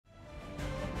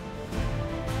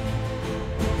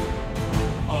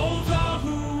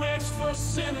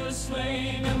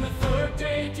slain, and the third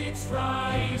day didst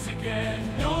rise again.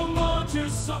 No more to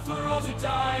suffer or to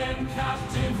die, and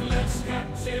captive left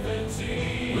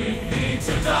captivity. With thee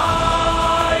to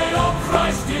die, O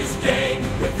Christ is gain.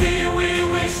 With thee we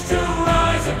wish to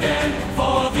rise again.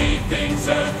 For thee things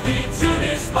earthly to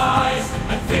despise,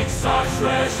 and fix our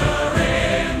treasure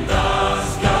in the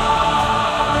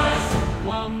skies.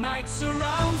 While night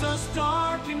surrounds us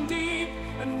dark and deep,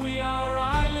 and we our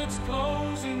eyelids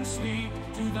close in sleep,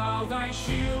 do thou thy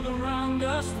shield around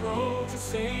us throw, to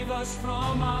save us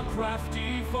from our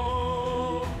crafty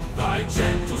foe. Thy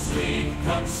gentle sleep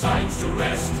consigns to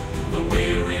rest the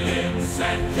weary limbs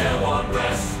and careworn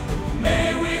breast.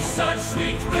 May we such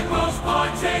sweet repose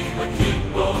partake, but keep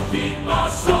our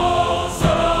souls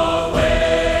awake.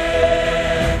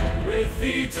 With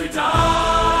thee to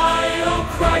die, O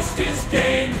Christ is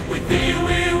gain. With thee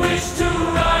we wish to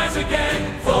rise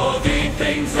again. For thee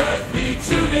things earthly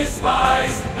to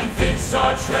despise, and fix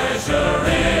our treasure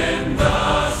in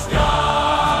the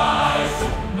skies.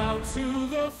 Now to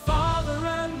the Father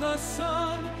and the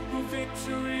Son, who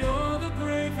victory o'er the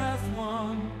grave hath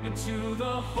won, and to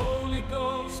the Holy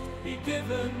Ghost be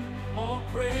given all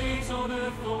praise on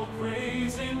earth, all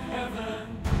praise in heaven.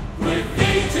 With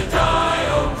thee to die,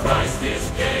 O Christ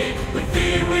is gain. With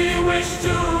thee we wish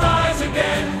to rise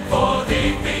again. For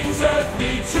thee things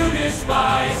earthly to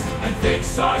despise, and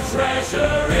fix our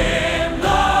treasure in